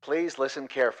Please listen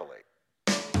carefully.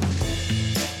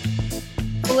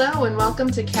 Hello and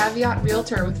welcome to Caveat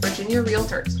Realtor with Virginia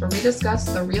Realtors, where we discuss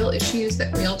the real issues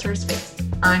that realtors face.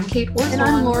 I'm Kate Worsland. And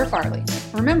I'm Laura Farley.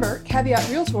 Remember, Caveat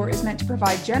Realtor is meant to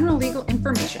provide general legal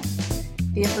information.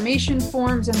 The information,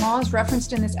 forms, and laws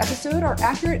referenced in this episode are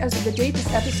accurate as of the date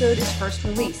this episode is first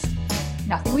released.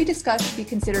 Nothing we discuss should be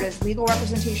considered as legal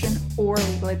representation or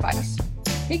legal advice.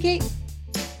 Hey, Kate.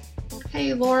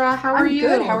 Hey, Laura. How are you?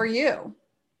 I'm good. How are you?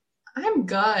 I'm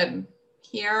good.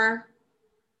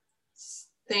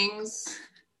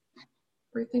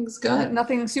 Everything's good.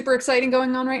 Nothing super exciting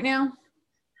going on right now?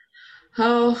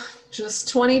 Oh, just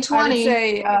 2020. I would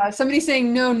say somebody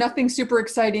saying no, nothing super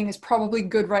exciting is probably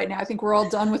good right now. I think we're all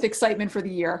done with excitement for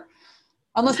the year.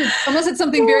 Unless it's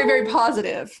something very, very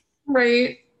positive.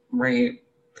 Right.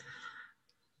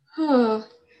 Oh,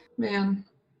 man.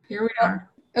 Here we are.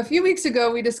 A few weeks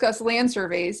ago, we discussed land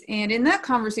surveys, and in that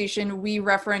conversation, we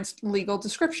referenced legal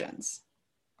descriptions.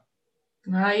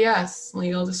 Yes,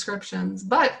 legal descriptions.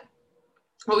 But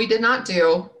what we did not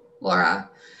do, Laura,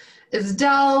 is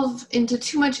delve into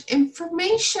too much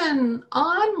information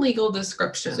on legal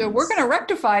descriptions. So we're going to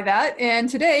rectify that, and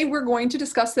today we're going to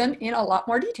discuss them in a lot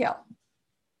more detail.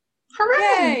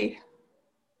 Hooray! Yay!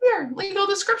 Here, legal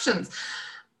descriptions.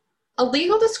 A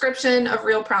legal description of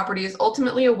real property is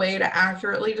ultimately a way to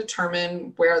accurately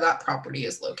determine where that property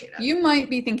is located. You might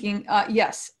be thinking,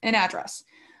 yes, an address.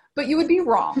 But you would be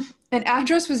wrong. An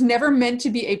address was never meant to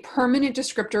be a permanent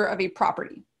descriptor of a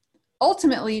property.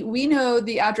 Ultimately, we know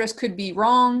the address could be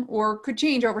wrong or could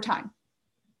change over time.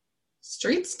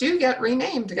 Streets do get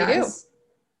renamed, guys. They do.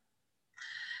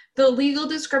 The legal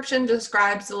description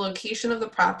describes the location of the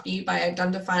property by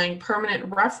identifying permanent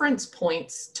reference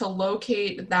points to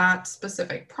locate that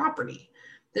specific property.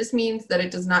 This means that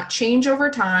it does not change over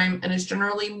time and is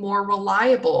generally more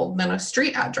reliable than a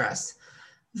street address,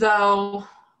 though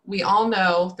we all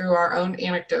know through our own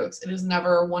anecdotes, it is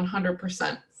never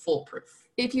 100% foolproof.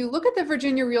 If you look at the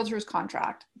Virginia Realtors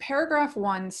contract, paragraph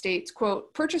 1 states,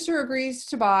 quote, purchaser agrees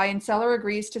to buy and seller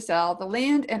agrees to sell the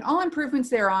land and all improvements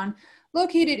thereon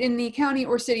located in the county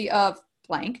or city of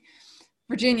blank,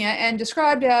 Virginia, and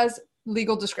described as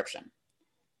legal description.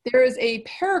 There is a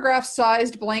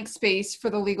paragraph-sized blank space for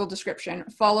the legal description,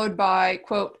 followed by,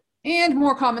 quote, and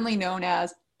more commonly known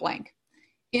as blank.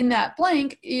 In that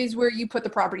blank is where you put the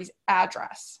property's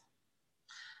address.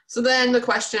 So then the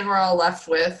question we're all left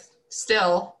with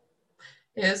still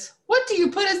is, what do you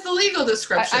put as the legal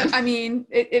description? I mean,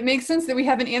 it makes sense that we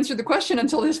haven't answered the question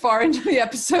until this far into the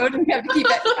episode, and we have to keep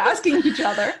asking each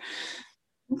other.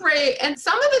 Right, and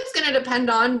some of it's going to depend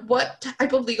on what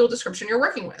type of legal description you're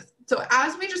working with. So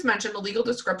as we just mentioned, a legal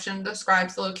description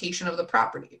describes the location of the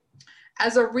property.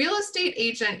 As a real estate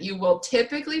agent, you will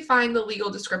typically find the legal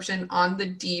description on the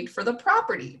deed for the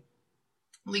property.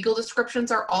 Legal descriptions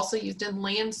are also used in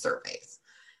land surveys.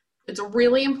 It's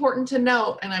really important to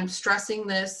note, and I'm stressing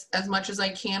this as much as I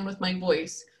can with my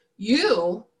voice,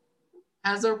 you,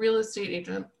 as a real estate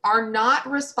agent, are not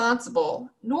responsible,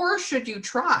 nor should you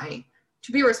try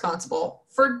to be responsible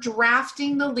for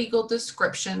drafting the legal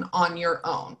description on your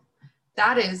own.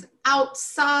 That is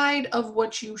outside of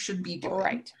what you should be doing.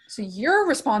 Right. So your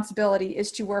responsibility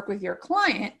is to work with your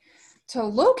client to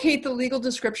locate the legal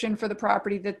description for the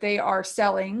property that they are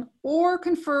selling, or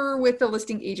confer with the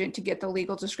listing agent to get the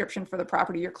legal description for the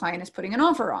property your client is putting an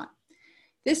offer on.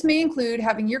 This may include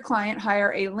having your client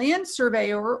hire a land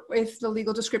surveyor if the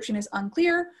legal description is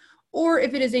unclear, or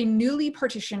if it is a newly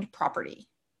partitioned property.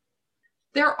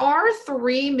 There are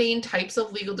 3 main types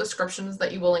of legal descriptions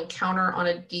that you will encounter on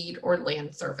a deed or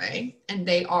land survey, and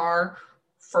they are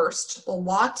first,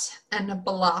 lot and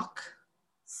block,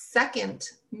 second,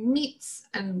 meets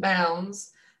and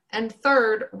bounds, and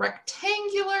third,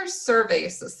 rectangular survey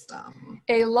system.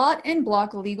 A lot and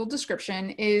block legal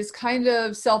description is kind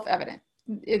of self-evident.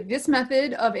 This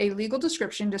method of a legal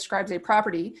description describes a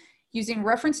property using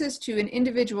references to an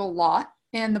individual lot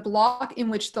and the block in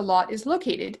which the lot is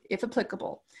located, if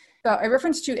applicable. A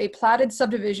reference to a platted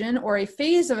subdivision or a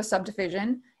phase of a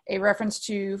subdivision, a reference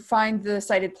to find the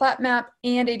cited plat map,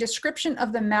 and a description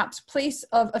of the map's place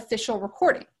of official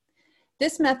recording.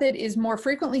 This method is more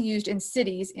frequently used in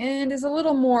cities and is a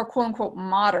little more quote-unquote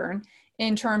modern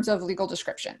in terms of legal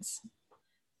descriptions.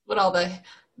 What all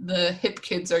the hip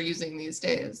kids are using these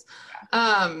days.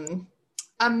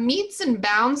 A meets and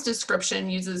bounds description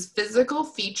uses physical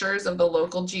features of the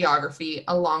local geography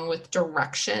along with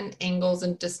direction, angles,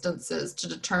 and distances to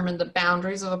determine the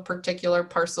boundaries of a particular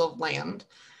parcel of land.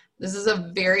 This is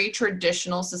a very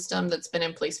traditional system that's been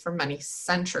in place for many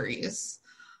centuries.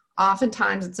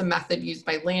 Oftentimes, it's a method used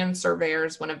by land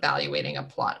surveyors when evaluating a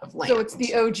plot of land. So it's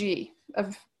the OG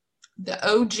of... The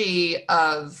OG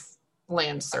of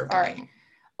land surveying. All right.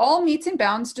 All meets and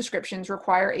bounds descriptions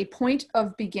require a point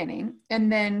of beginning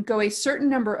and then go a certain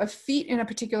number of feet in a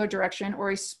particular direction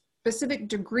or a specific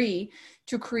degree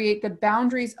to create the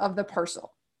boundaries of the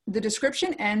parcel. The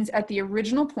description ends at the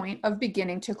original point of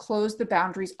beginning to close the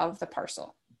boundaries of the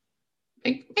parcel.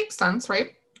 Makes sense,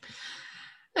 right?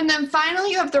 And then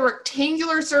finally, you have the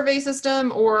rectangular survey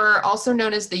system, or also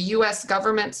known as the U.S.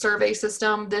 government survey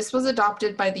system. This was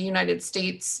adopted by the United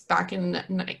States back in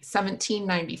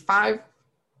 1795.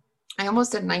 I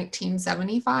almost said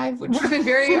 1975, which would have been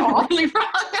very really wrong.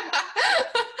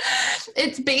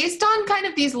 It's based on kind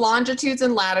of these longitudes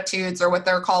and latitudes, or what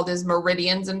they're called is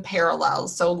meridians and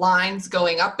parallels. So lines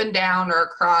going up and down or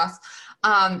across.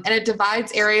 And it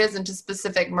divides areas into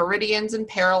specific meridians and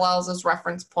parallels as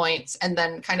reference points, and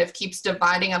then kind of keeps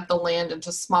dividing up the land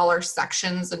into smaller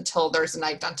sections until there's an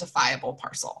identifiable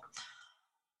parcel.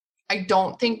 I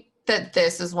don't think that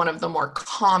this is one of the more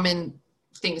common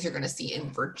things you're going to see in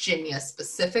Virginia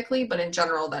specifically, but in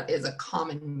general, that is a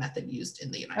common method used in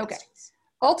the United States.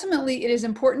 Ultimately, it is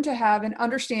important to have an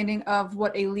understanding of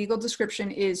what a legal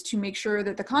description is to make sure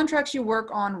that the contracts you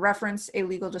work on reference a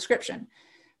legal description.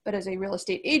 But as a real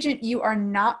estate agent, you are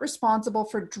not responsible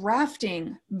for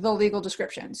drafting the legal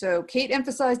description. So Kate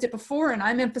emphasized it before, and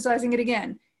I'm emphasizing it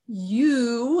again.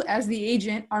 You, as the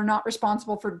agent, are not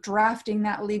responsible for drafting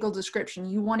that legal description.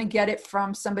 You want to get it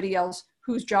from somebody else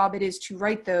whose job it is to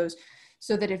write those,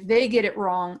 so that if they get it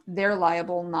wrong, they're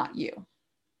liable, not you.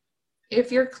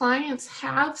 If your clients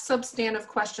have substantive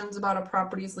questions about a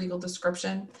property's legal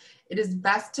description, it is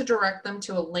best to direct them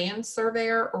to a land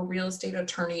surveyor or real estate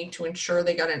attorney to ensure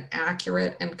they got an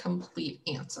accurate and complete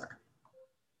answer.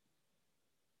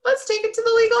 Let's take it to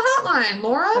the legal hotline,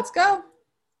 Laura. Let's go.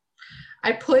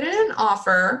 I put in an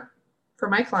offer for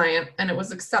my client and it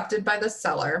was accepted by the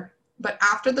seller. But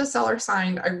after the seller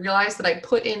signed, I realized that I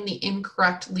put in the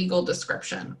incorrect legal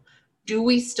description. Do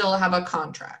we still have a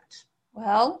contract?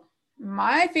 Well,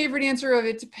 my favorite answer of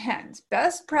it depends.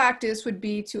 Best practice would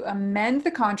be to amend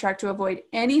the contract to avoid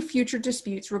any future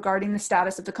disputes regarding the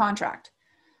status of the contract.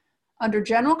 Under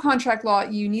general contract law,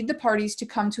 you need the parties to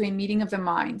come to a meeting of the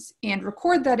minds and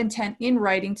record that intent in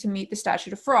writing to meet the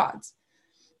statute of frauds.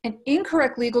 An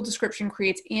incorrect legal description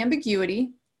creates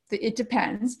ambiguity, it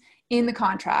depends, in the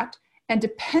contract, and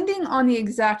depending on the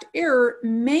exact error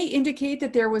may indicate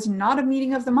that there was not a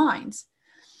meeting of the minds.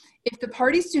 If the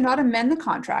parties do not amend the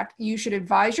contract, you should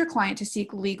advise your client to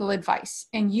seek legal advice,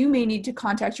 and you may need to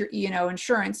contact your E&O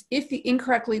insurance if the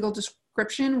incorrect legal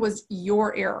description was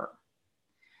your error.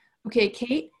 Okay,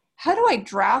 Kate, how do I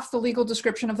draft the legal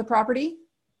description of the property?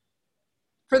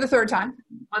 For the third time.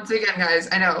 Once again, guys,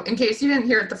 I know, in case you didn't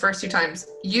hear it the first two times,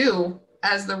 you,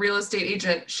 as the real estate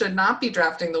agent, should not be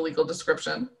drafting the legal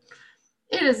description.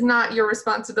 It is not your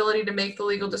responsibility to make the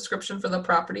legal description for the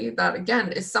property. That,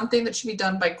 again, is something that should be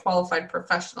done by qualified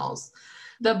professionals.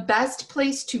 The best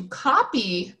place to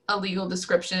copy a legal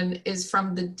description is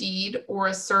from the deed or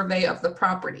a survey of the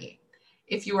property.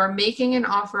 If you are making an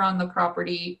offer on the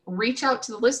property, reach out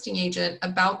to the listing agent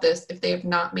about this if they have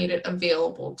not made it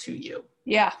available to you.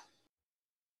 Yeah.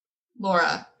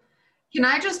 Laura, can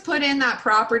I just put in that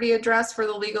property address for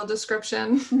the legal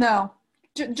description? No,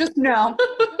 just no,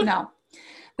 no.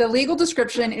 The legal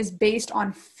description is based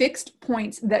on fixed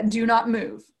points that do not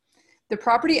move. The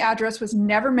property address was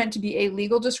never meant to be a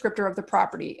legal descriptor of the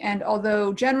property, and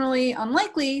although generally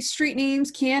unlikely, street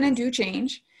names can and do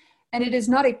change, and it is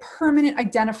not a permanent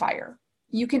identifier.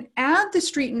 You can add the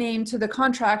street name to the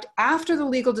contract after the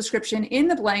legal description in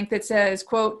the blank that says,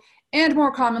 quote, and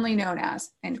more commonly known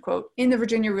as, end quote, in the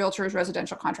Virginia Realtors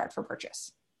Residential Contract for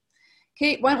Purchase.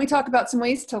 Kate, why don't we talk about some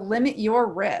ways to limit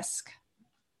your risk?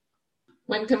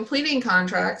 When completing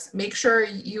contracts, make sure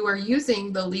you are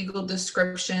using the legal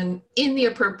description in the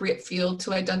appropriate field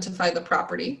to identify the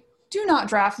property. Do not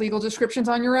draft legal descriptions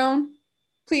on your own.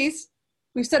 Please.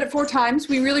 We've said it 4 times.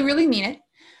 We really, really mean it.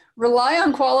 Rely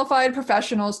on qualified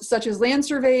professionals such as land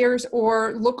surveyors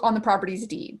or look on the property's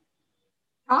deed.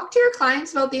 Talk to your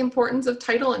clients about the importance of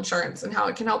title insurance and how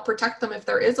it can help protect them if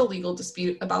there is a legal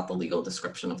dispute about the legal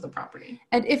description of the property.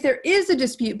 And if there is a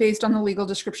dispute based on the legal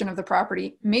description of the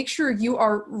property, make sure you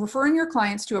are referring your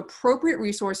clients to appropriate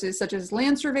resources such as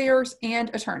land surveyors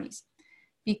and attorneys.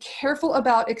 Be careful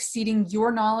about exceeding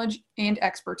your knowledge and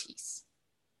expertise.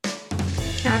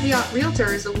 Caveat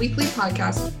Realtor is a weekly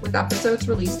podcast with episodes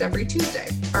released every Tuesday.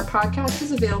 Our podcast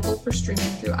is available for streaming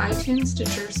through iTunes,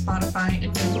 Stitcher, Spotify,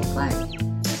 and Google Play.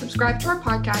 Subscribe to our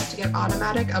podcast to get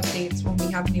automatic updates when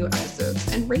we have new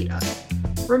episodes and rate us.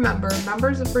 Remember,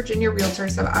 members of Virginia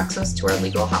Realtors have access to our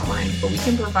legal hotline, where we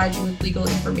can provide you with legal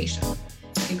information.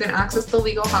 You can access the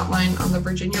legal hotline on the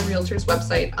Virginia Realtors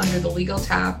website under the Legal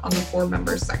tab on the For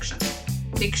Members section.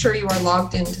 Make sure you are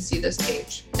logged in to see this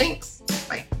page. Thanks.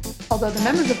 Bye. Although the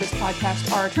members of this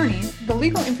podcast are attorneys, the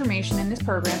legal information in this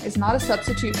program is not a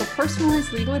substitute for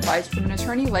personalized legal advice from an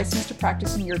attorney licensed to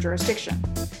practice in your jurisdiction.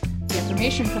 The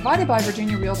information provided by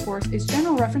Virginia Realtors is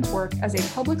general reference work as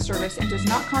a public service and does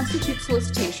not constitute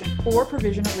solicitation or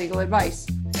provision of legal advice.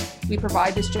 We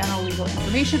provide this general legal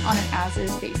information on an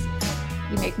as-is basis.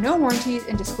 We make no warranties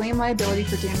and disclaim liability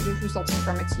for damages resulting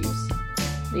from its use.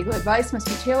 Legal advice must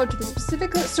be tailored to the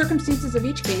specific circumstances of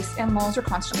each case, and laws are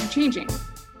constantly changing,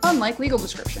 unlike legal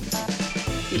descriptions.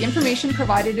 The information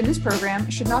provided in this program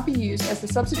should not be used as the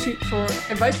substitute for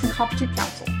advice from competent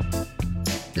counsel.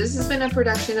 This has been a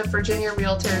production of Virginia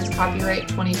Realtors, copyright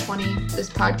 2020. This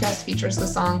podcast features the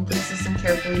song Please Listen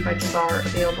Carefully by Jazar,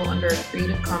 available under a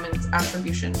Creative Commons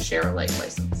Attribution Share Alike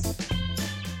license.